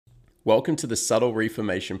Welcome to the Subtle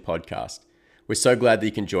Reformation Podcast. We're so glad that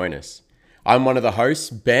you can join us. I'm one of the hosts,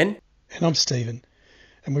 Ben. And I'm Stephen,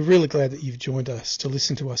 and we're really glad that you've joined us to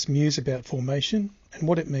listen to us muse about formation and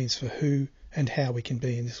what it means for who and how we can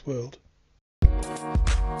be in this world.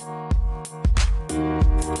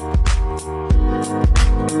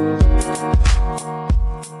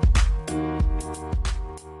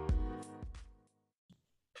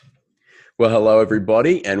 Well, hello,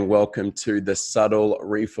 everybody, and welcome to the Subtle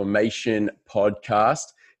Reformation Podcast.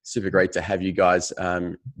 Super great to have you guys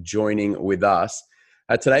joining with us.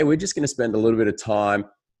 Today, we're just going to spend a little bit of time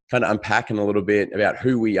kind of unpacking a little bit about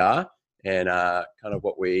who we are and kind of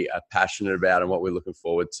what we are passionate about and what we're looking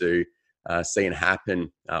forward to seeing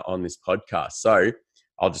happen on this podcast. So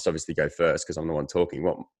I'll just obviously go first because I'm the one talking.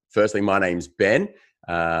 Well, firstly, my name's Ben.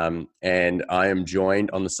 And I am joined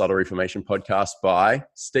on the Subtle Reformation Podcast by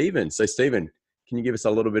Stephen. So Stephen, can you give us a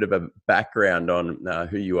little bit of a background on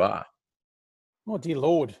who you are? Oh, dear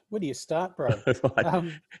Lord, where do you start, bro?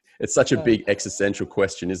 It's such a big existential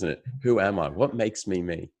question, isn't it? Who am I? What makes me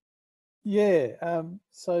me? Yeah,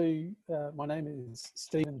 so my name is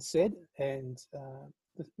Stephen Said, and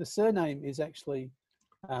the surname is actually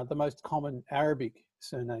the most common Arabic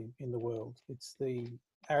surname in the world. It's the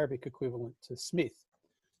Arabic equivalent to Smith.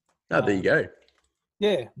 Oh, there you go.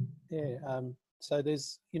 Yeah. So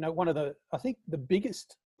there's, I think the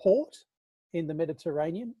biggest port in the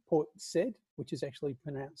Mediterranean, Port Said, which is actually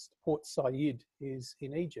pronounced Port Said, is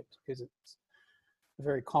in Egypt because it's a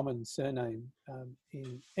very common surname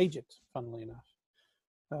in Egypt, funnily enough.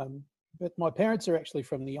 But my parents are actually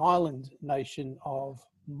from the island nation of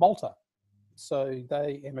Malta. So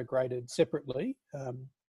they emigrated separately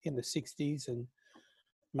in the 60s and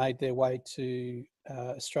made their way to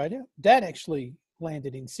Australia. Dad actually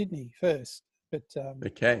landed in Sydney first, but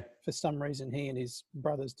for some reason he and his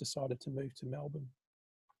brothers decided to move to Melbourne.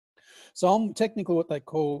 So I'm technically what they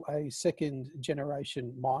call a second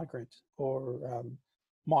generation migrant, or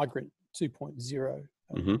migrant 2.0.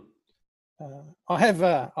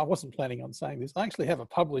 I wasn't planning on saying this. I actually have a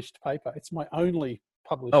published paper. It's my only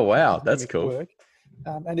published that's cool work.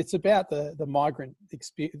 And it's about the migrant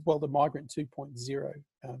experience, the migrant 2.0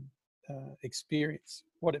 experience,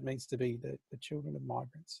 what it means to be the children of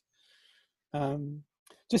migrants.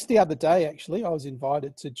 Just the other day, actually, I was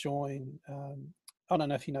invited to join, I don't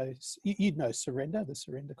know if you'd know Surrender, the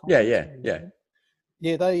Surrender Conference.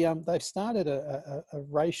 Yeah, they've started a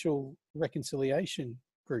racial reconciliation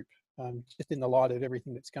group, just in the light of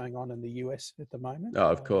everything that's going on in the US at the moment. Oh,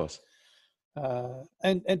 of course.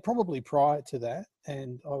 And probably prior to that,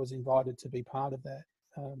 and I was invited to be part of that.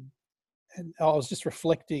 And I was just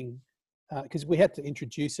reflecting, because we had to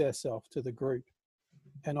introduce ourselves to the group,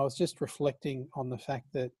 and I was just reflecting on the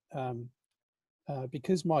fact that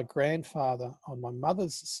because my grandfather on my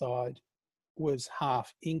mother's side was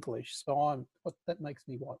half English, so that makes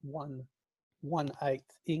me what, 1/8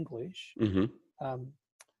 English.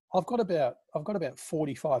 I've got about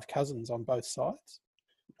 45 cousins on both sides.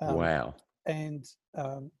 Wow. And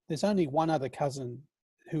there's only one other cousin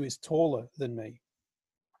who is taller than me.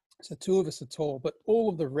 So two of us are tall, but all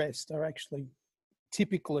of the rest are actually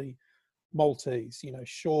typically Maltese,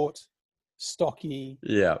 short, stocky,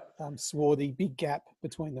 swarthy, big gap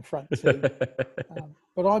between the front teeth.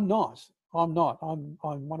 But I'm not. I'm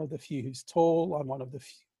one of the few who's tall. I'm one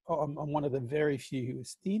of the very few who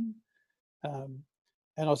is thin. And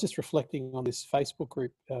I was just reflecting on this Facebook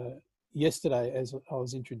group yesterday as I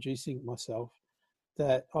was introducing myself,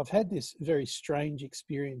 that I've had this very strange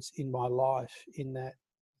experience in my life, in that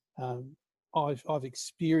I've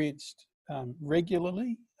experienced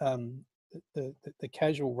regularly the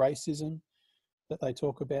casual racism that they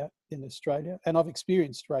talk about in Australia, and I've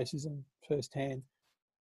experienced racism firsthand.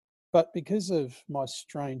 But because of my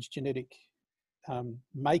strange genetic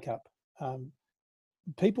makeup,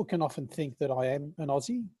 people can often think that I am an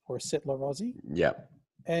Aussie or a settler Aussie. Yeah.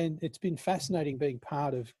 And it's been fascinating being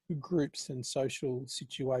part of groups and social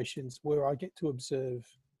situations where I get to observe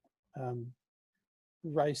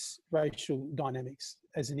racial dynamics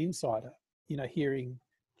as an insider, hearing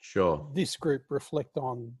this group reflect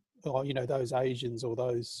on, those Asians or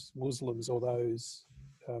those Muslims or those,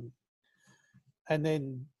 and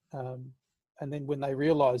then when they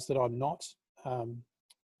realize that I'm not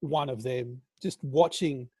one of them, just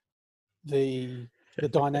watching the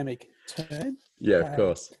dynamic turn. Yeah, of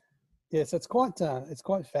course. Yeah, so it's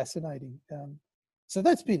quite fascinating. So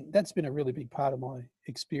that's been a really big part of my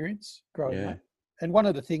experience growing up. And one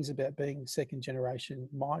of the things about being second generation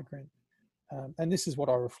migrant, and this is what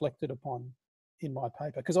I reflected upon in my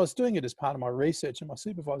paper, because I was doing it as part of my research, and my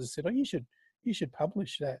supervisor said, "Oh, you should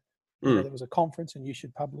publish that Mm. There was a conference and you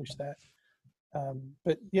should publish that.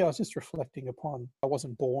 But yeah, I was just reflecting upon, I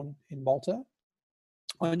wasn't born in Malta.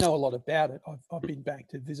 I know a lot about it. I've been back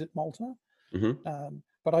to visit Malta, Mm-hmm.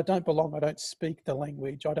 but I don't belong. I don't speak the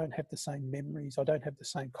language. I don't have the same memories. I don't have the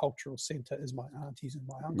same cultural centre as my aunties and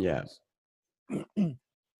my Yeah. uncles.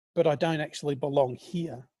 But I don't actually belong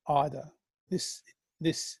here either. This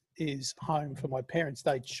is home for my parents.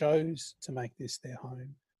 They chose to make this their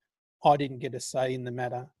home. I didn't get a say in the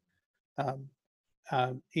matter.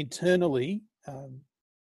 Internally,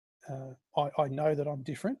 I know that I'm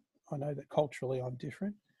different. I know that culturally I'm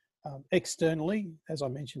different. Externally, as I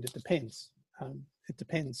mentioned, it depends. It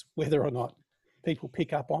depends whether or not people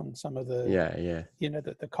pick up on some of the,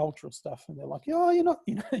 the cultural stuff, and they're like, oh, you're not,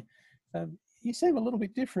 you seem a little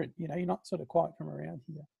bit different. You're not sort of quite from around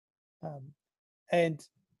here. And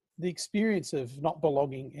the experience of not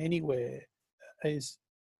belonging anywhere is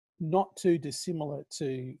not too dissimilar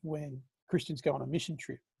to when Christians go on a mission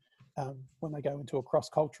trip. When they go into a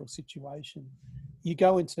cross-cultural situation, you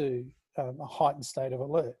go into a heightened state of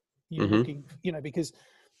alert. You're looking, because,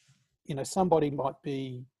 somebody might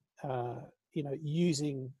be,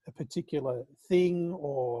 using a particular thing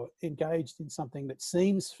or engaged in something that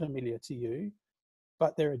seems familiar to you,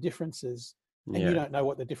 but there are differences and you don't know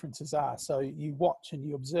what the differences are. So you watch and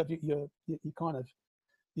you observe your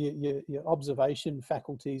observation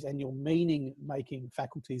faculties and your meaning making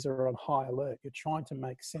faculties are on high alert. You're trying to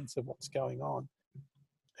make sense of what's going on.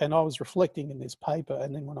 And I was reflecting in this paper,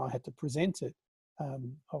 and then when I had to present it,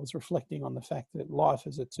 I was reflecting on the fact that life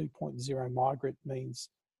as a 2.0 migrant means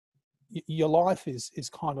your life is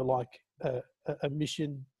kind of like a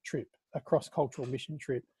mission trip, a cross-cultural mission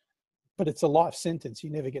trip, but it's a life sentence.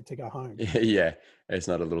 You never get to go home. Yeah, it's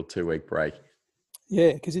not a little 2-week break.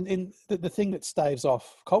 Yeah, because in the thing that staves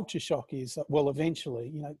off culture shock is, well,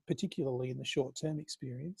 eventually, particularly in the short-term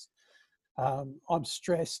experience, I'm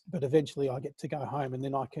stressed, but eventually I get to go home and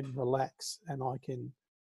then I can relax and I can,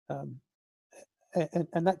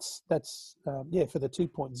 and that's for the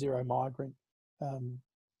 2.0 migrant.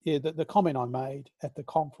 The comment I made at the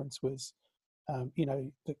conference was,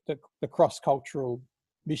 the cross-cultural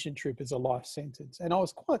mission trip is a life sentence, and I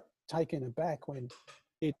was quite taken aback when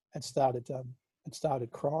it had started. And started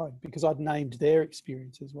crying because I'd named their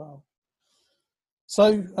experience as well.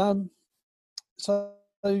 So,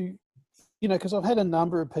 because I've had a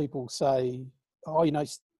number of people say, oh,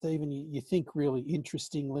 Stephen, you think really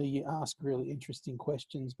interestingly, you ask really interesting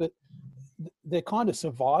questions, but they're kind of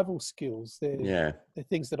survival skills. They're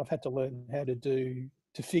things that I've had to learn how to do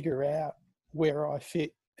to figure out where I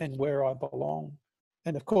fit and where I belong.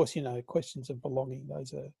 And of course, questions of belonging,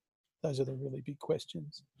 those are the really big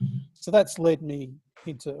questions. So that's led me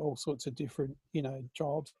into all sorts of different,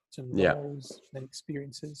 jobs and roles and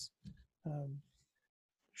experiences.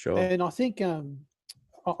 Sure. And I think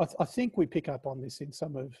I think we pick up on this in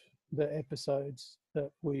some of the episodes that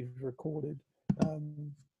we've recorded.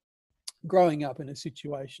 Growing up in a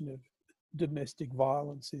situation of domestic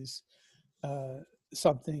violence is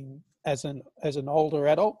something as an older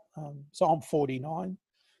adult. So I'm 49.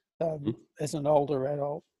 As an older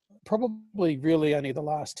adult, probably really only the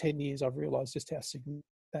last 10 years I've realised just how significant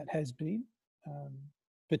that has been,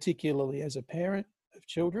 particularly as a parent of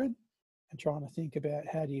children, and trying to think about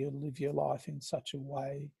how do you live your life in such a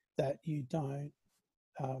way that you don't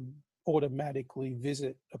automatically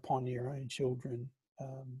visit upon your own children,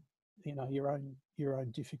 your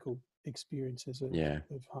own difficult experiences of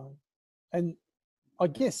home. And I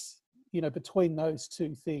guess, between those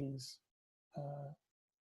two things,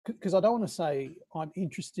 because I don't want to say I'm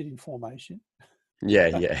interested in formation.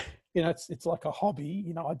 Yeah. It's like a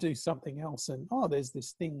hobby. I do something else, and there's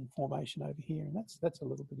this thing, formation over here, and that's a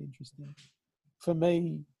little bit interesting. For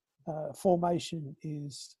me, formation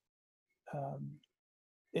is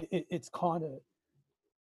it's kind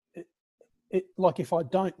of like if I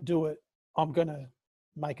don't do it, I'm gonna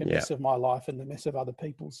make a mess of my life and the mess of other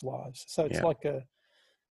people's lives. So it's like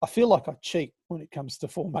I feel like I cheat when it comes to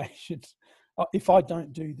formation. If I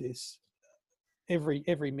don't do this every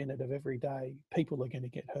minute of every day, people are going to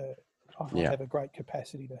get hurt. I have a great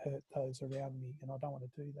capacity to hurt those around me, and I don't want to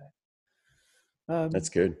do that. That's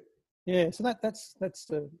good. Yeah, so that's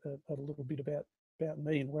a little bit about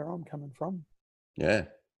me and where I'm coming from. Yeah,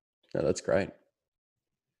 no, that's great.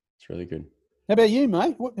 It's really good. How about you,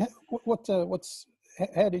 mate?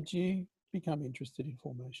 How did you become interested in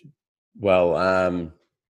formation? Well,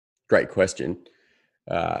 great question.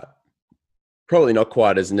 Probably not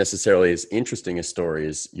quite as necessarily as interesting a story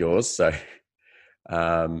as yours. So,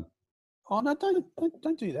 oh no,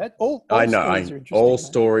 don't do that. All I know stories are interesting. All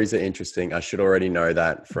stories are interesting. I should already know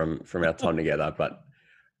that from our time together. But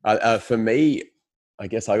For me, I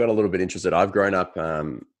guess I got a little bit interested. I've grown up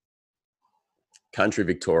country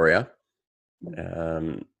Victoria.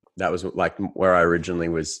 That was like where I originally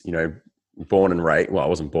was, born and raised. Well, I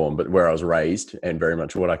wasn't born, but where I was raised, and very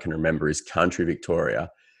much what I can remember is country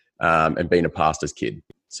Victoria, and being a pastor's kid.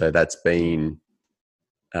 So that's been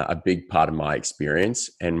a big part of my experience.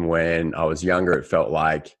 And when I was younger, it felt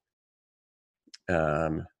like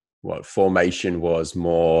formation was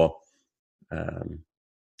more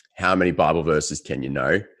how many Bible verses can you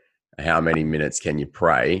know, how many minutes can you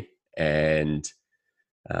pray, and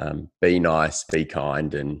be nice, be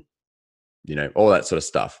kind, and all that sort of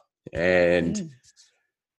stuff. And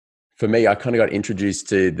for me, I kind of got introduced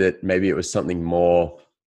to that. Maybe it was something more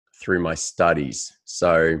through my studies.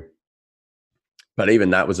 So, but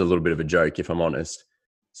even that was a little bit of a joke, if I'm honest.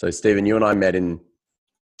 So Stephen, you and I met in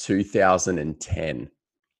 2010,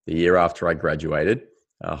 the year after I graduated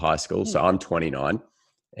high school. So I'm 29,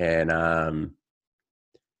 and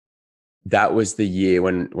that was the year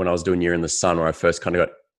when I was doing Year in the Sun, where I first kind of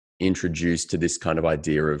got introduced to this kind of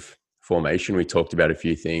idea of formation. We talked about a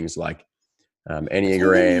few things like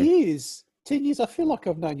Enneagram. 10 years. I feel like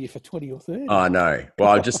I've known you for 20 or 30. Oh, no.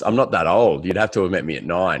 Well, I'm not that old. You'd have to have met me at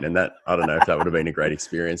 9, and that, I don't know if that would have been a great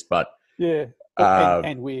experience, but yeah.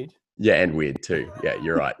 And weird. Yeah. And weird too. Yeah,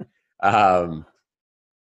 you're right. But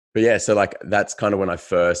yeah, so like, that's kind of when I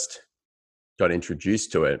first got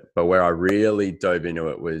introduced to it. But where I really dove into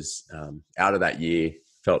it was out of that year,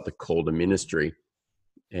 felt the call to ministry,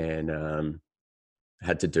 and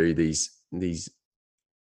had to do these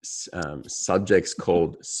subjects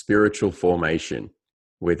called spiritual formation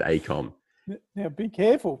with ACOM. Now be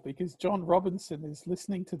careful, because John Robinson is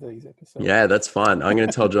listening to these episodes. Yeah, that's fine. I'm going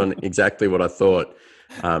to tell John exactly what I thought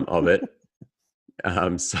of it.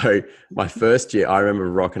 So my first year, I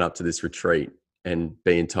remember rocking up to this retreat and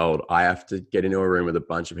being told I have to get into a room with a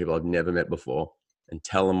bunch of people I've never met before and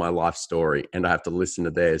tell them my life story, and I have to listen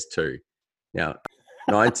to theirs too. Now,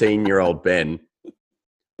 19-year-old Ben,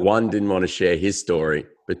 one, didn't want to share his story,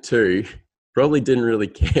 but two, probably didn't really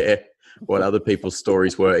care what other people's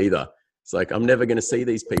stories were either. It's like, I'm never going to see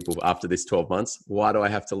these people after this 12 months. Why do I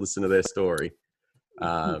have to listen to their story?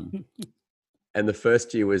 And the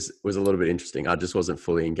first year was a little bit interesting. I just wasn't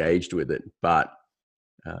fully engaged with it, but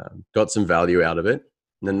got some value out of it.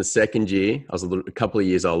 And then the second year, I was a couple of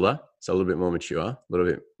years older, so a little bit more mature, a little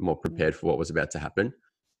bit more prepared for what was about to happen.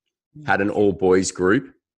 Had an all boys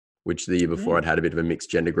group, which the year before I'd had a bit of a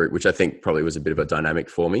mixed gender group, which I think probably was a bit of a dynamic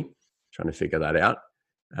for me, trying to figure that out.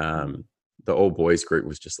 The all boys group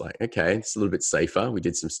was just like, okay, it's a little bit safer. We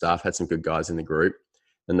did some stuff, had some good guys in the group.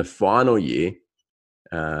 And the final year,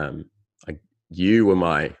 you were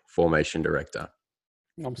my formation director.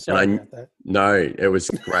 I'm sorry about that. No, it was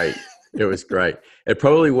great. It was great. It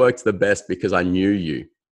probably worked the best because I knew you.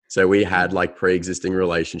 So we had like pre-existing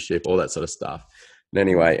relationship, all that sort of stuff. And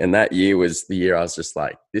anyway, and that year was the year I was just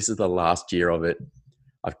like, this is the last year of it.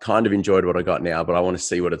 I've kind of enjoyed what I got now, but I want to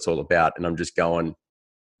see what it's all about. And I'm just going,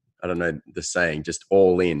 I don't know the saying, just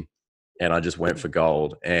all in. And I just went for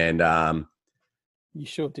gold. And you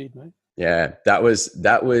sure did, mate. Yeah, that was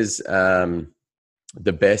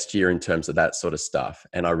the best year in terms of that sort of stuff.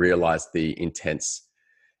 And I realized the intense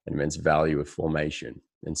and immense value of formation.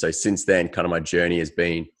 And so since then, kind of my journey has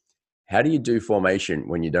been, how do you do formation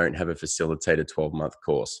when you don't have a facilitated 12-month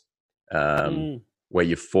course where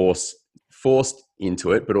you're forced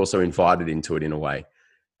into it, but also invited into it in a way.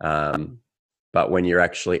 But when you're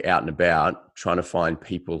actually out and about trying to find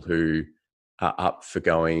people who are up for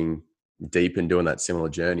going deep and doing that similar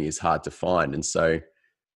journey is hard to find. And so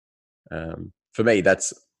for me,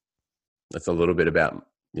 that's a little bit about,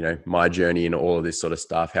 my journey and all of this sort of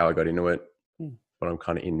stuff, how I got into it, what I'm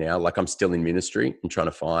kind of in now. Like I'm still in ministry and trying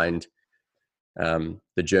to find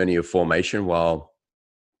the journey of formation while,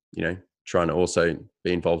 trying to also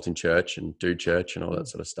be involved in church and do church and all that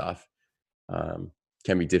sort of stuff.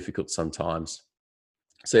 Can be difficult sometimes.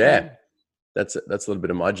 So yeah, that's a little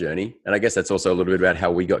bit of my journey. And I guess that's also a little bit about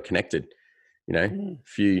how we got connected,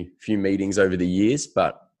 few meetings over the years,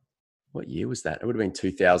 but what year was that? It would have been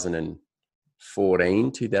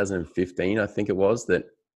 2014, 2015, I think it was, that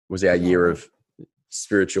was our year of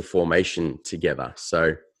spiritual formation together.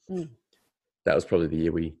 So that was probably the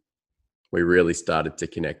year we really started to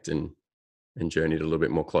connect and journeyed a little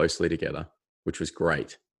bit more closely together, which was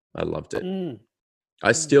great. I loved it.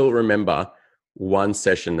 I still remember one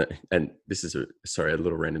session that, and this is a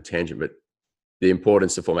little random tangent, but the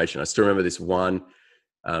importance of formation. I still remember this one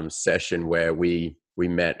session where we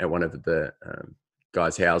met at one of the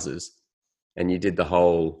guys' houses, and you did the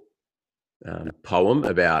whole poem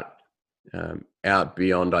about out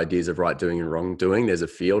beyond ideas of right doing and wrong doing. There's a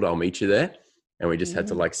field, I'll meet you there. And we just had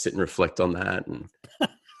to like sit and reflect on that and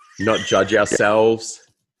not judge ourselves.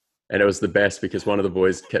 And it was the best because one of the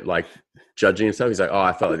boys kept like judging himself. He's like, oh,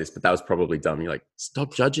 I felt like this, but that was probably dumb. You're like,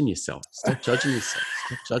 stop judging yourself. Stop judging yourself.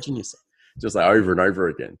 Stop judging yourself. Just like over and over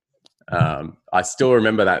again. I still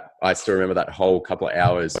remember that. I still remember that whole couple of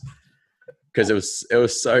hours because it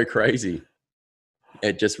was so crazy.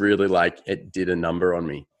 It just really like, it did a number on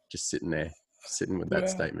me just sitting there, sitting with that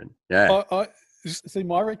statement. Yeah. I see,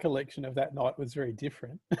 my recollection of that night was very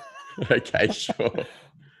different. Okay, sure.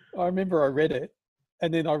 I remember I read it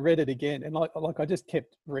and then I read it again and like I just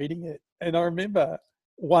kept reading it. And I remember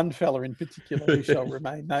one fella in particular who shall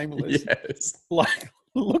remain nameless, Yes. like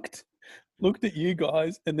looked at you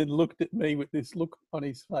guys and then looked at me with this look on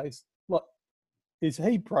his face. Like, is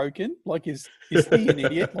he broken? Like, is he an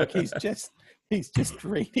idiot? Like he's just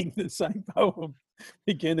reading the same poem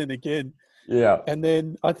again and again. Yeah. And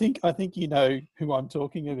then I think you know who I'm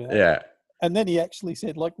talking about. Yeah. And then he actually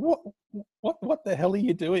said, like, what the hell are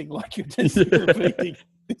you doing? Like, you're just repeating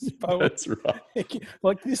this poem. That's right.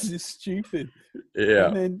 Like, this is stupid. Yeah.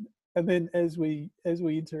 And then as we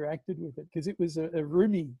interacted with it, because it was a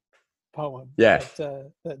Rumi poem. Yeah.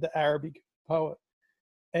 The Arabic poet.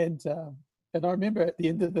 And I remember at the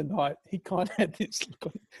end of the night, he kind of had this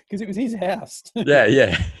look, because it was his house. Yeah.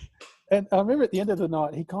 Yeah. And I remember at the end of the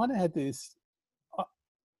night, he kind of had this.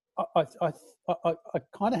 I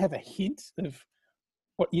kind of have a hint of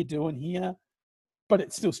what you're doing here, but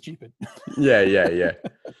it's still stupid. Yeah. Yeah. Yeah.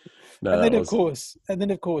 No, and then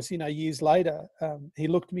of course, you know, years later, he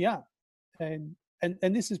looked me up, and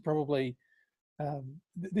this is probably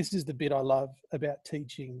this is the bit I love about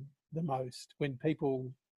teaching the most, when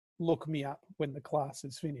people look me up when the class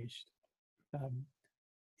is finished.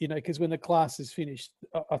 You know, because when the class is finished,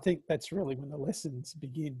 I think that's really when the lessons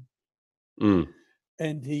begin. Mm.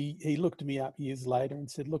 And he looked me up years later and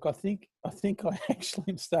said, "Look, I think I actually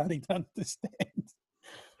am starting to understand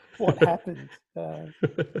what happened."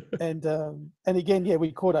 And again, yeah,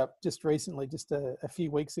 we caught up just recently, just a few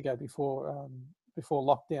weeks ago before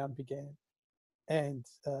lockdown began, and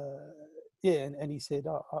and he said,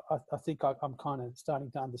 "I think I'm kind of starting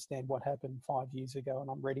to understand what happened 5 years ago, and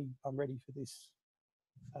I'm ready for this."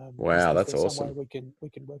 Wow, that's awesome. Some way we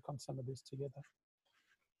can work on some of this together.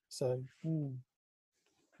 So.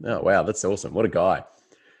 Oh, wow, that's awesome. What a guy.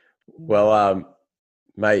 Well,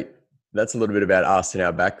 mate, that's a little bit about us and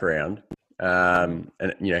our background, and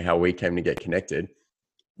you know how we came to get connected.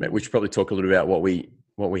 Mate, we should probably talk a little about what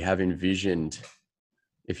we have envisioned,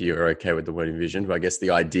 if you're okay with the word envisioned. But I guess the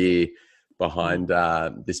idea behind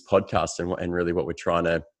this podcast and really what we're trying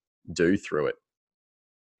to do through it.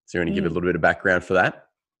 So you want to give a little bit of background for that?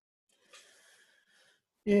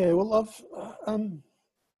 Yeah, well,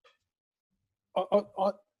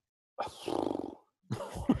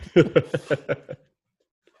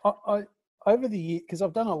 I over the year, because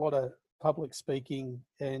I've done a lot of public speaking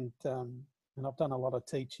and I've done a lot of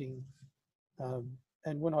teaching,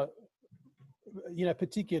 and when I, you know,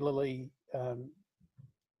 particularly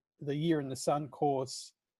the Year in the Sun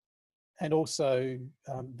course, and also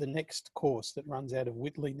the next course that runs out of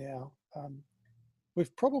Whitley now,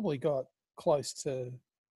 we've probably got close to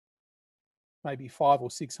maybe 500 or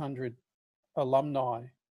 600 alumni,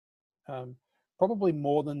 probably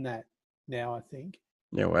more than that now, I think.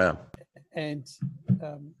 Yeah, wow. And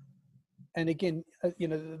again, you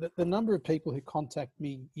know, the number of people who contact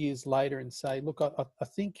me years later and say, "Look, I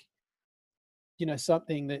think, you know,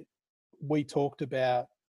 something that we talked about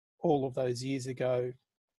all of those years ago,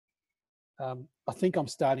 I think I'm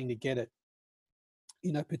starting to get it."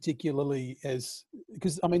 You know, particularly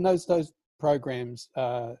because I mean those programs.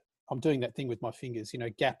 I'm doing that thing with my fingers. You know,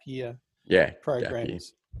 gap year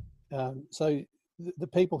programs. So the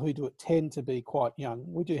people who do it tend to be quite young.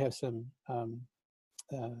 We do have some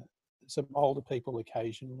older people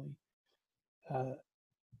occasionally.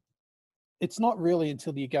 It's not really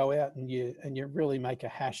until you go out and you really make a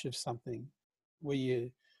hash of something, where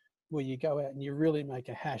you go out and you really make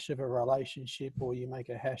a hash of a relationship, or you make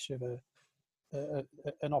a hash of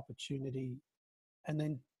an opportunity, and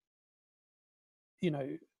then, you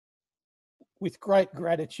know, with great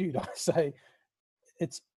gratitude, I say,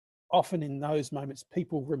 it's often in those moments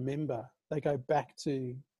people remember. They go back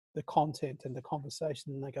to the content and the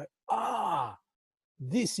conversation, and they go,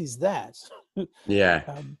 this is that.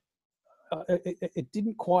 Yeah. It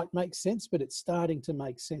didn't quite make sense, but it's starting to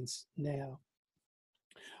make sense now.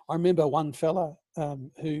 I remember one fella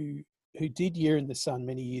who did Year in the Sun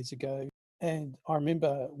many years ago, and I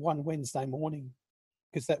remember one Wednesday morning,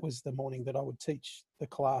 because that was the morning that I would teach the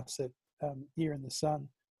class at Year in the Sun.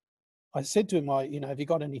 I said to him, have you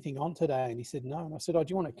got anything on today? And he said, no. And I said, oh,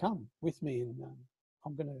 do you want to come with me? And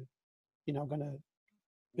I'm going to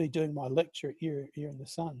be doing my lecture at Year in the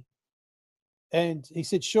Sun. And he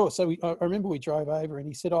said, sure. So I remember we drove over and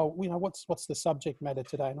he said, oh, what's the subject matter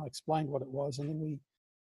today? And I explained what it was. And then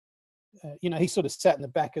he sort of sat in the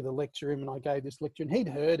back of the lecture room and I gave this lecture and he'd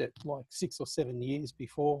heard it like 6 or 7 years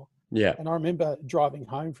before. Yeah. And I remember driving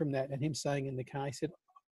home from that and him saying in the car,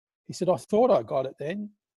 he said, I thought I got it then,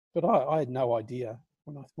 but I had no idea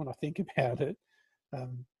when I think about it.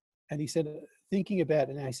 And he said, thinking about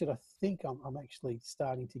it now, he said, I think I'm actually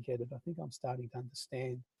starting to get it. I think I'm starting to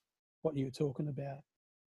understand what you were talking about.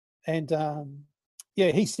 And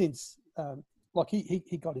he since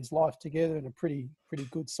he got his life together in a pretty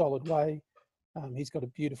good solid way. He's got a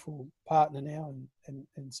beautiful partner now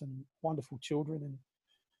and some wonderful children,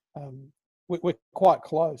 and we're quite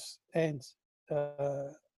close. And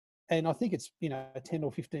I think it's 10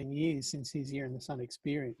 or 15 years since his Year in the Sun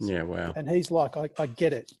experience. Yeah, wow. And he's like, I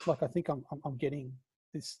get it. Like I think I'm getting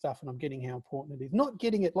this stuff, and I'm getting how important it is. Not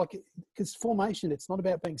getting it because formation, it's not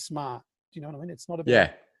about being smart. Do you know what I mean? It's not about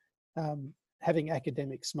having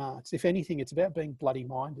academic smarts. If anything, it's about being bloody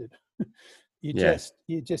minded. You just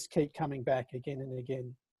keep coming back again and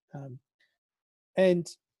again. And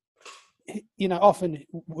often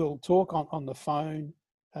we'll talk on the phone,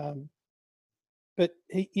 but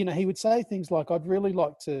he would say things like, I'd really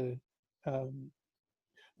like to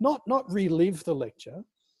not relive the lecture.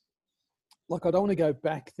 Like, I don't want to go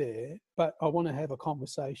back there, but I want to have a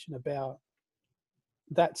conversation about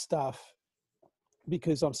that stuff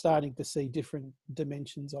because I'm starting to see different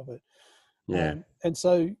dimensions of it. Yeah. And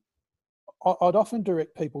so I'd often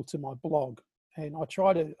direct people to my blog, and I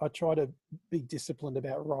try to be disciplined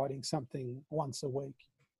about writing something once a week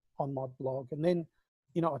on my blog. And then,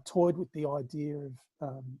 I toyed with the idea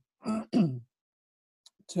of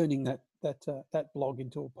turning that blog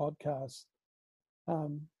into a podcast.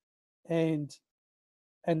 And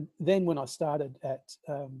then when I started at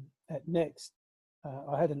Next,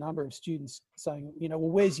 I had a number of students saying, well,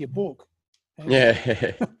 where's your book? And,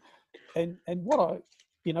 and what I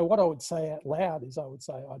would say out loud is I would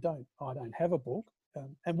say, I don't have a book.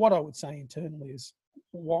 And what I would say internally is,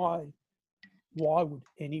 why would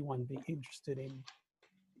anyone be interested in,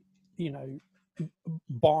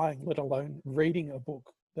 buying, let alone reading a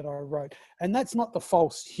book that I wrote? And that's not the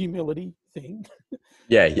false humility thing.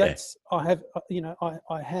 That's, I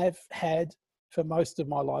have had for most of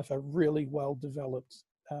my life a really well developed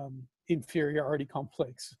inferiority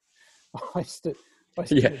complex. I used to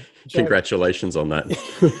Congratulations on that.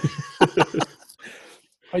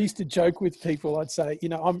 I used to joke with people. I'd say,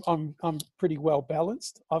 I'm pretty well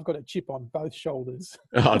balanced. I've got a chip on both shoulders.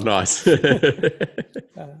 Oh, nice.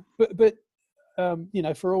 But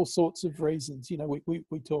for all sorts of reasons,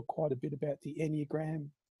 we talk quite a bit about the Enneagram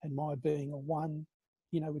and my being a 1.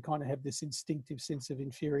 We kind of have this instinctive sense of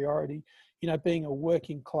inferiority. Being a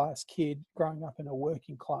working class kid, growing up in a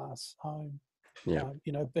working class home,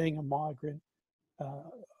 being a migrant,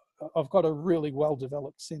 I've got a really well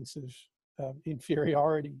developed sense of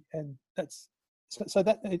inferiority, and that's so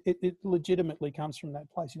that it legitimately comes from that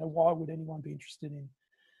place. Why would anyone be interested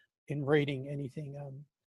in reading anything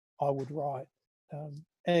I would write?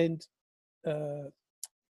 And I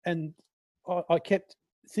kept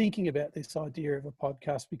thinking about this idea of a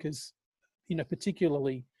podcast because,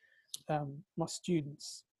 particularly my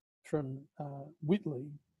students from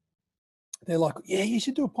Whitley, they're like, yeah, you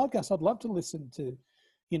should do a podcast. I'd love to listen to,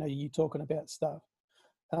 you talking about stuff.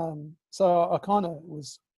 So I kind of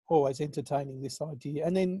was always entertaining this idea.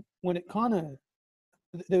 And then when it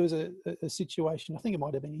there was a situation, I think it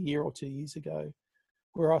might have been a year or 2 years ago,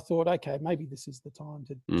 where I thought, okay, maybe this is the time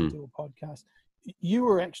to do a podcast. You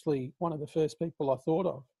were actually one of the first people I thought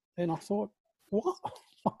of. And I thought, what?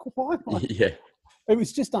 Like, why? Yeah. It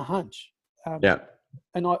was just a hunch. And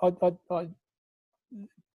I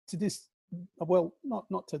to this, well,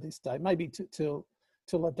 not to this day, maybe till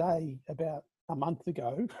a day about a month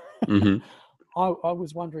ago, I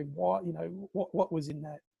was wondering why, what was in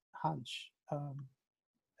that hunch.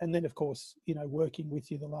 And then, of course, working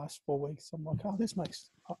with you the last 4 weeks, I'm like, oh, this makes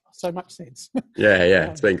so much sense.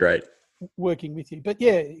 It's been great working with you. But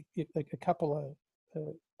yeah, a couple of,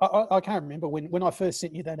 I can't remember when I first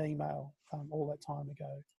sent you that email all that time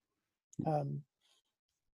ago,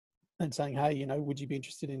 and saying, hey, would you be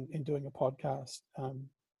interested in doing a podcast?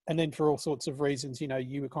 And then for all sorts of reasons,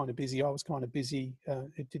 you were kind of busy, I was kind of busy.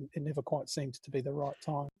 It never quite seemed to be the right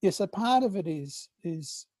time. Yeah, so part of it is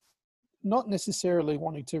not necessarily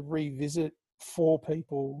wanting to revisit for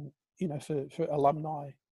people, for alumni,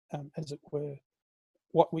 as it were,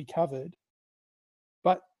 what we covered,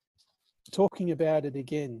 but talking about it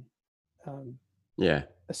again, Yeah.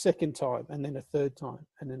 a second time, and then a third time,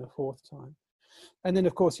 and then a fourth time. And then,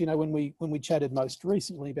 of course, you know, when we chatted most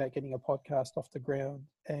recently about getting a podcast off the ground,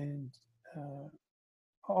 and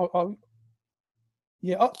I'm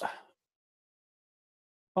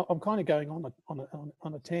kind of going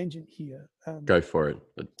on a tangent here. Go for it.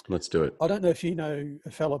 Let's do it. I don't know if you know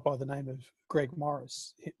a fellow by the name of Greg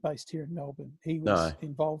Morris, based here in Melbourne. He was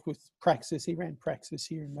involved with Praxis. He ran Praxis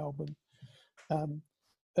here in Melbourne.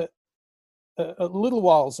 A little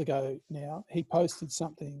whiles ago now, he posted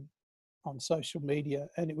something on social media,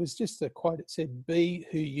 and it was just a quote. It said, "Be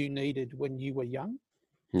who you needed when you were young."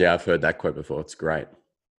 Yeah, I've heard that quote before. It's great.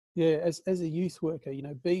 Yeah, as a youth worker, you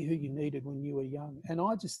know, be who you needed when you were young. And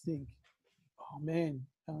I just think, oh man,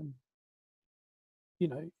 you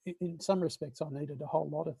know, in some respects, I needed a whole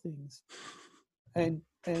lot of things, and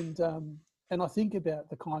I think about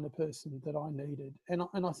the kind of person that I needed, and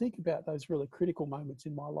I think about those really critical moments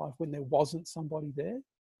in my life when there wasn't somebody there,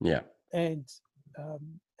 Yeah. and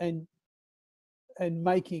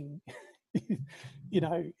making, you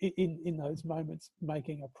know, in those moments,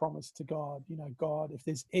 making a promise to God, you know, God, if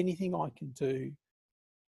there's anything I can do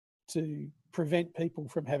to prevent people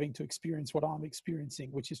from having to experience what I'm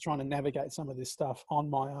experiencing, which is trying to navigate some of this stuff on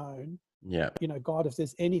my own. Yeah. You know, God, if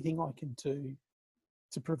there's anything I can do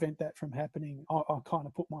to prevent that from happening, I kind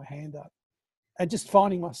of put my hand up. And just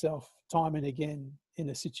finding myself time and again in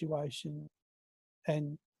a situation,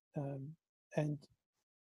 and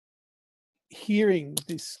hearing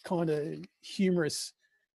this kind of humorous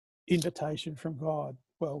invitation from God.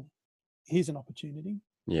 Well, here's an opportunity.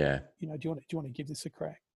 Yeah. You know, do you want to give this a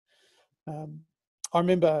crack? I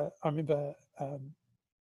remember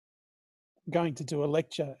going to do a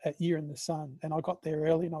lecture at Year in the Sun, and I got there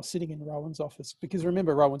early, and I was sitting in Rowan's office, because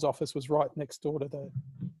remember, Rowan's office was right next door to the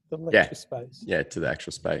lecture space. Yeah, to the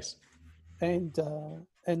actual space. And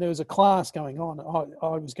there was a class going on.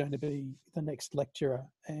 I was going to be the next lecturer,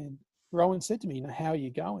 and Rowan said to me, you know, how are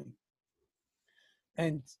you going?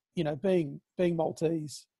 And, you know, being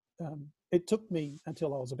Maltese, it took me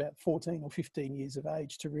until I was about 14 or 15 years of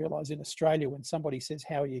age to realise in Australia, when somebody says,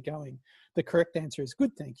 how are you going? The correct answer is,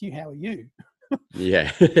 good, thank you, how are you?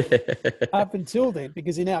 Yeah. Up until then,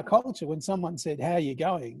 because in our culture, when someone said, how are you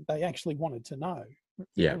going? They actually wanted to know.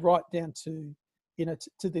 You know, right down to, you know,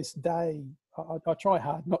 to this day, I try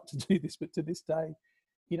hard not to do this, but to this day,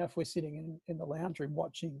 you know, if we're sitting in the lounge room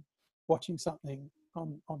watching something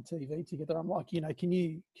on TV together, I'm like, you know, can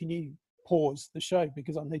you pause the show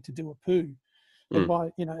because I need to do a poo? And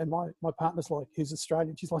my partner's like, who's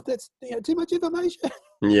Australian, she's like, that's, you know, too much information.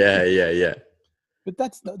 Yeah. But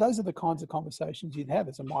those are the kinds of conversations you'd have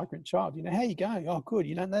as a migrant child. You know, how you going? Oh, good.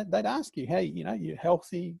 You know, they'd ask you, hey, you know, you're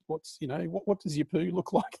healthy. What's, you know, what does your poo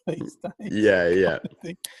look like these days? Yeah.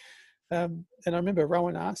 And I remember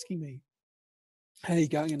Rowan asking me, how are you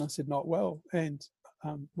going? And I said, not well. And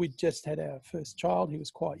we'd just had our first child. He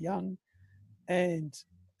was quite young. And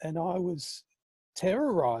I was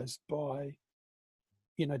terrorized by,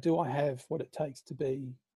 you know, do I have what it takes to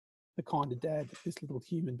be the kind of dad that this little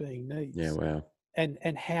human being needs? Yeah, wow.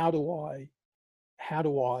 And how do I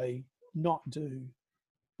not do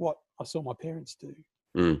what I saw my parents do?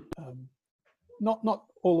 Not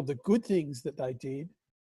all of the good things that they did,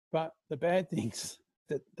 but the bad things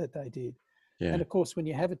that they did. Yeah. And of course, when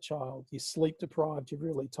you have a child, you're sleep deprived, you're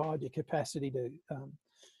really tired, your capacity to,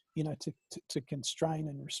 you know, to constrain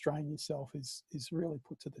and restrain yourself is really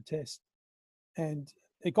put to the test. And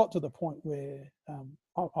it got to the point where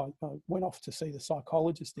I went off to see the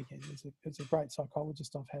psychologist again. There's a great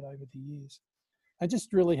psychologist I've had over the years, and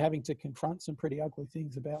just really having to confront some pretty ugly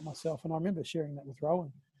things about myself. And I remember sharing that with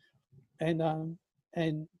Rowan,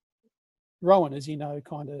 and Rowan, as you know,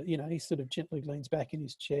 kind of, you know, he sort of gently leans back in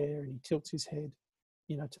his chair and he tilts his head,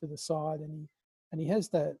 you know, to the side, and he has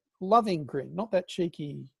that loving grin, not that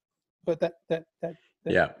cheeky, but that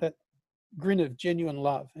grin of genuine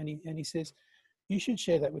love, and he says, you should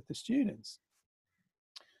share that with the students.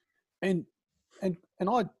 And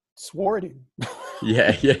I swore at him.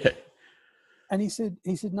 Yeah. And he said,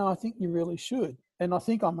 no, I think you really should. And I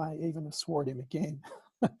think I may even have swore at him again.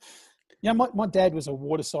 Yeah, my dad was a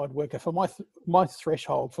waterside worker. For my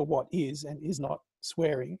threshold for what is and is not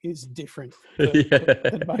swearing is different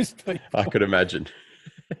than most people. I could imagine.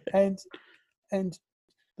 And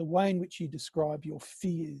the way in which you describe your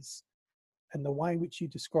fears and the way in which you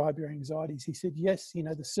describe your anxieties, he said, yes, you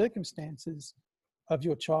know, the circumstances of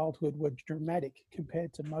your childhood were dramatic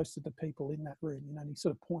compared to most of the people in that room. You know, and he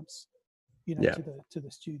sort of points, you know, to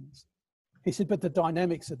the students. He said, but the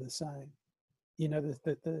dynamics are the same.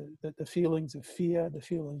 the feelings of fear, the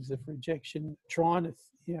feelings of rejection, trying to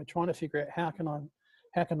figure out how can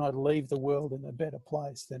I leave the world in a better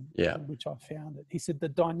place than which I found it. He said the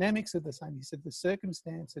dynamics are the same. He said the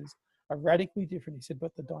circumstances are radically different. He said,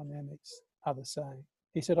 but the dynamics are the same.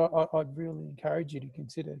 He said, I'd really encourage you to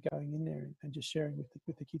consider going in there and just sharing with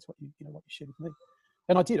the kids what you shared with me.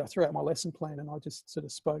 And I did. I threw out my lesson plan and I just sort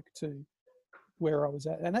of spoke to where I was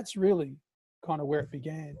at. And that's really kind of where it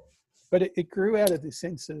began. But it grew out of this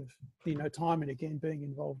sense of, time and again being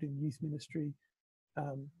involved in youth ministry,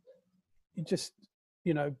 just,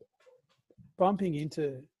 bumping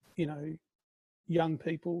into, young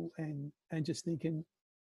people and just thinking,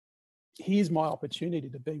 here's my opportunity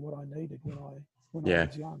to be what I needed when I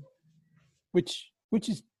was young, which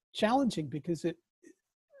is challenging because and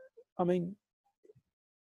I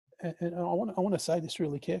want to say this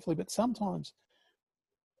really carefully, but sometimes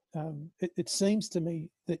it seems to me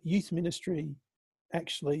that youth ministry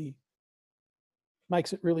actually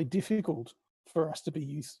makes it really difficult for us to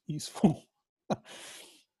be useful.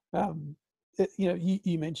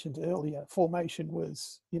 You mentioned earlier, formation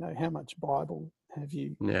was, how much Bible have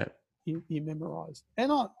you memorized?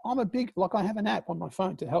 And I'm a big, I have an app on my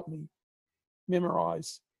phone to help me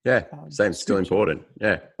memorize. Yeah, same, still important.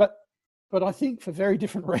 Yeah. But I think for very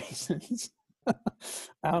different reasons.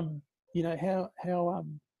 How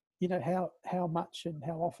much and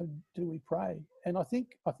how often do we pray? And I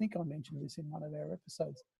think I mentioned this in one of our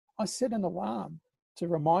episodes. I set an alarm to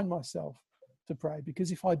remind myself to pray,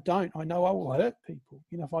 because if I don't, I know I will hurt people.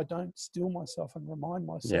 If I don't still myself and remind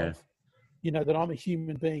myself, that I'm a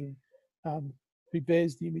human being who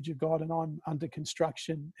bears the image of God and I'm under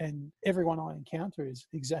construction and everyone I encounter is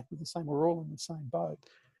exactly the same. We're all in the same boat.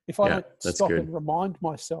 If I don't stop and remind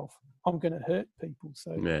myself, I'm going to hurt people.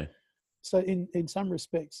 So in some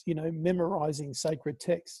respects, memorizing sacred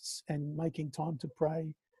texts and making time to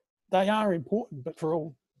pray, they are important, but for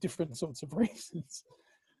all different sorts of reasons.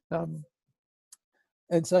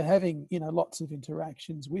 And so having, lots of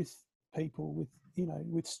interactions with people,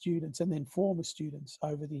 with students and then former students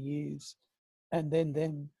over the years, and then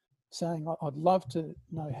them saying, I'd love to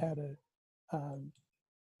know how to,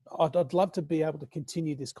 I'd love to be able to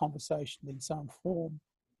continue this conversation in some form.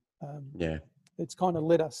 It's kind of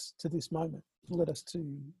led us to this moment, led us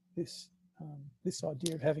to this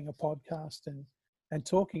idea of having a podcast and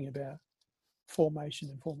talking about formation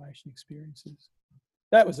and formation experiences.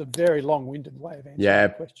 That was a very long-winded way of answering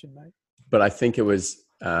the question, mate. But I think it was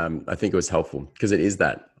helpful, because it is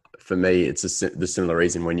that. For me, it's the similar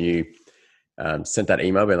reason when you sent that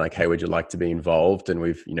email being like, hey, would you like to be involved? And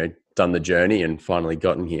we've, done the journey and finally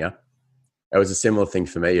gotten here. It was a similar thing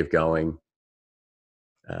for me of going,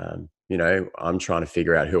 I'm trying to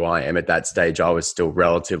figure out who I am. At that stage, I was still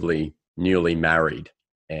relatively newly married.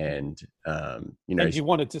 And, and you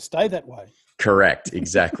wanted to stay that way. Correct.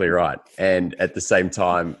 Exactly right. And at the same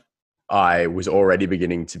time, I was already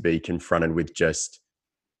beginning to be confronted with just,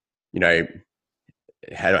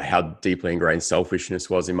 how deeply ingrained selfishness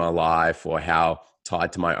was in my life, or how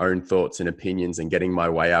tied to my own thoughts and opinions and getting my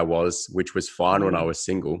way I was, which was fine when I was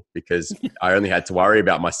single because I only had to worry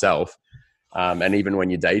about myself. And even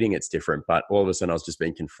when you're dating, it's different. But all of a sudden I was just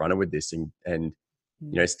being confronted with this and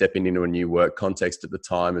stepping into a new work context at the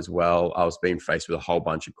time as well. I was being faced with a whole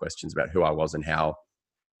bunch of questions about who I was and how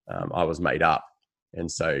I was made up.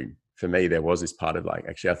 And so for me, there was this part of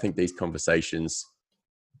actually, I think these conversations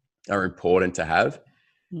are important to have.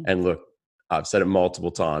 And look, I've said it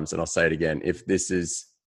multiple times and I'll say it again. If there's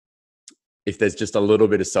just a little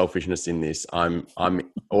bit of selfishness in this, I'm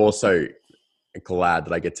also glad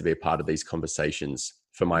that I get to be a part of these conversations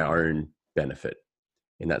for my own benefit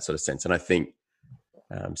in that sort of sense. And I think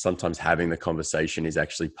sometimes having the conversation is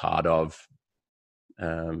actually part of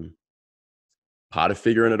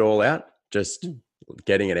figuring it all out. Just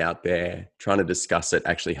getting it out there, trying to discuss it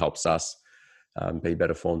actually helps us be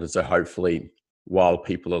better formed. And so hopefully while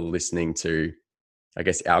people are listening to, I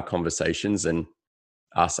guess, our conversations and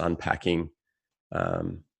us unpacking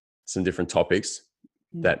some different topics,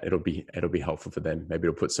 that it'll be helpful for them. Maybe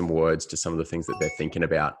it'll put some words to some of the things that they're thinking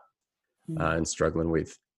about and struggling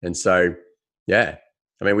with. And so,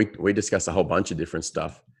 we discuss a whole bunch of different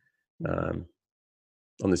stuff on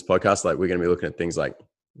this podcast. We're going to be looking at things like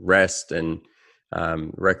rest and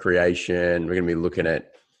recreation. We're going to be looking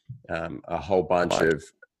at a whole bunch of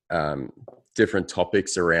different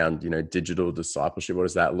topics around, digital discipleship. What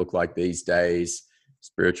does that look like these days?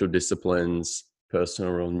 Spiritual disciplines,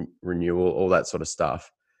 personal renewal, all that sort of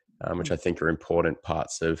stuff, which I think are important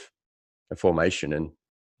parts of formation.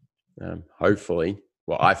 And hopefully,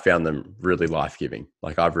 I found them really life-giving.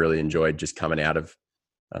 I've really enjoyed just coming out of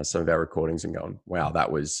some of our recordings and going, wow,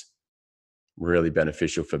 that was really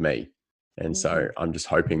beneficial for me. And so I'm just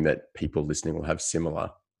hoping that people listening will have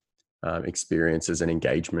similar experiences and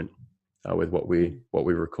engagement with what we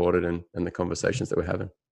recorded and the conversations that we're having.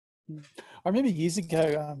 I remember years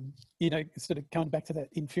ago, sort of coming back to that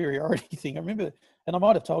inferiority thing. I remember, and I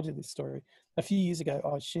might have told you this story, a few years ago,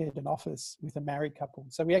 I shared an office with a married couple.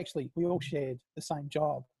 So we all shared the same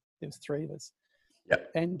job. There was 3 of us.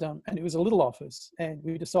 Yep. And it was a little office, and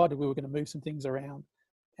we decided we were going to move some things around.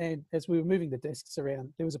 And as we were moving the desks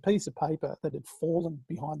around, there was a piece of paper that had fallen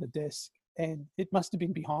behind the desk, and it must have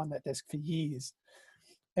been behind that desk for years.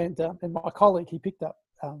 And my colleague, he picked up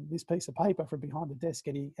this piece of paper from behind the desk,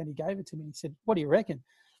 and he gave it to me. He said, "What do you reckon?"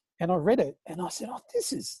 And I read it, and I said, "Oh,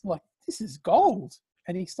 this is gold."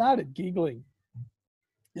 And he started giggling.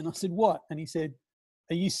 And I said, "What?" And he said,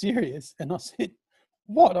 "Are you serious?" And I said,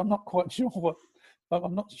 "What? I'm not quite sure what.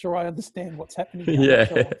 I'm not sure I understand what's happening here. Yeah. I'm not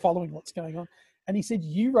sure I'm following what's going on." And he said,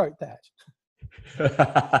 "You wrote that."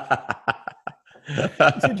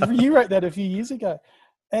 He said, "You wrote that a few years ago."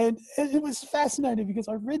 And it was fascinating because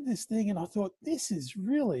I read this thing and I thought, this is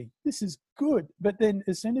good. But then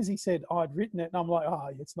as soon as he said I'd written it, and I'm like,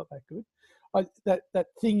 it's not that good. That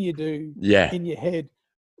thing you do in your head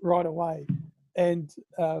right away. And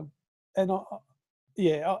I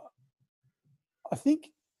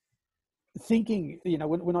think thinking,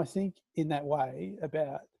 when I think in that way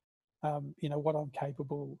about, what I'm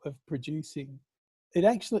capable of producing,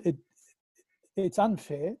 it's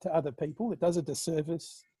unfair to other people. It does a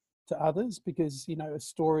disservice to others because, a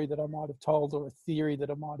story that I might have told or a theory that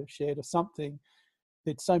I might have shared or something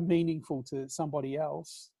that's so meaningful to somebody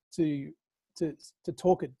else to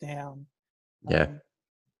talk it down.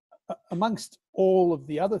 Amongst all of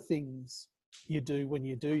the other things you do when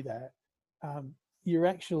you do that, you're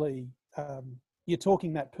actually, you're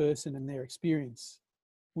talking that person and their experience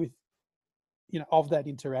with, of that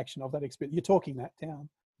interaction, of that experience. You're talking that down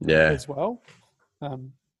as well.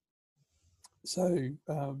 So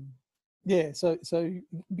I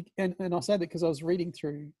say that because I was reading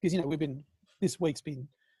through, because this week's been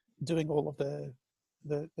doing all of the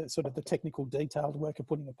sort of the technical detailed work of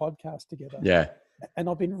putting a podcast together. Yeah. And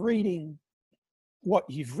I've been reading what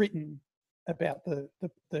you've written about the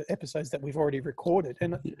episodes that we've already recorded,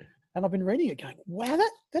 and I've been reading it going, wow,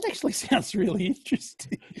 that actually sounds really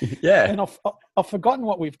interesting. Yeah. And I've forgotten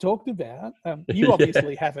what we've talked about. You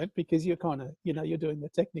obviously haven't, because you're kind of, you're doing the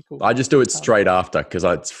technical. I just do it straight after because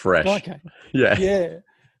it's fresh. Okay. Yeah. Yeah.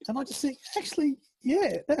 And I just think, actually,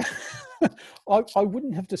 yeah, I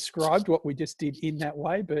wouldn't have described what we just did in that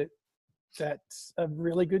way, but that's a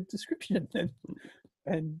really good description.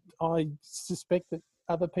 And I suspect that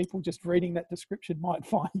other people just reading that description might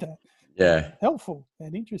find that helpful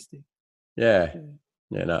and interesting. Yeah,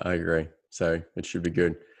 no, I agree. So it should be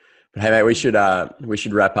good. But hey, mate, we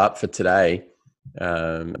should wrap up for today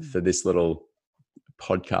for this little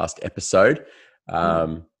podcast episode.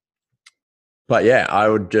 But yeah, I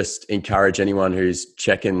would just encourage anyone who's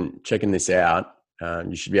checking this out.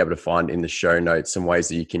 You should be able to find in the show notes some ways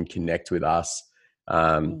that you can connect with us.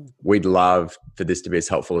 We'd love for this to be as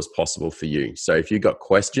helpful as possible for you. So if you've got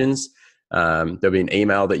questions, there'll be an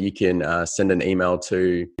email that you can send an email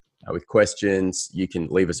to with questions. You can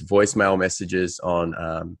leave us voicemail messages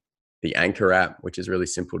on the Anchor app, which is really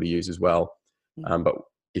simple to use as well. But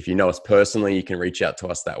if you know us personally, you can reach out to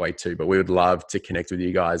us that way too. But we would love to connect with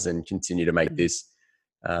you guys and continue to make this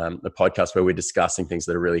a podcast where we're discussing things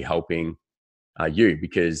that are really helping you,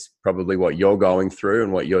 because probably what you're going through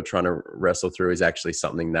and what you're trying to wrestle through is actually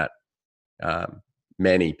something that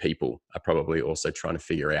many people are probably also trying to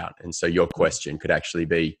figure out. And so your question could actually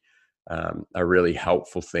be a really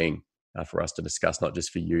helpful thing for us to discuss, not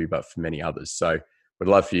just for you, but for many others. So we'd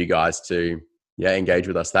love for you guys to engage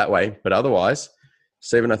with us that way. But otherwise,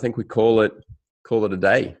 Stephen, I think we call it a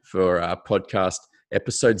day for our podcast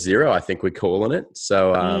episode 0. I think we're calling it.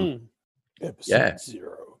 So episode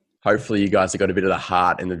 0. Hopefully you guys have got a bit of the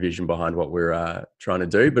heart and the vision behind what we're trying to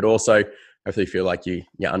do, but also hopefully feel like you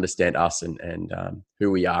understand us and who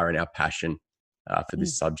we are and our passion for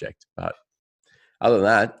this subject. But other than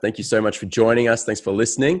that, thank you so much for joining us. Thanks for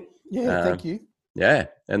listening. Yeah, thank you. Yeah,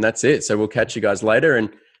 and that's it. So we'll catch you guys later, and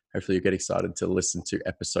hopefully you get excited to listen to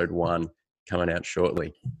episode 1 coming out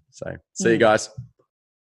shortly. So see you guys.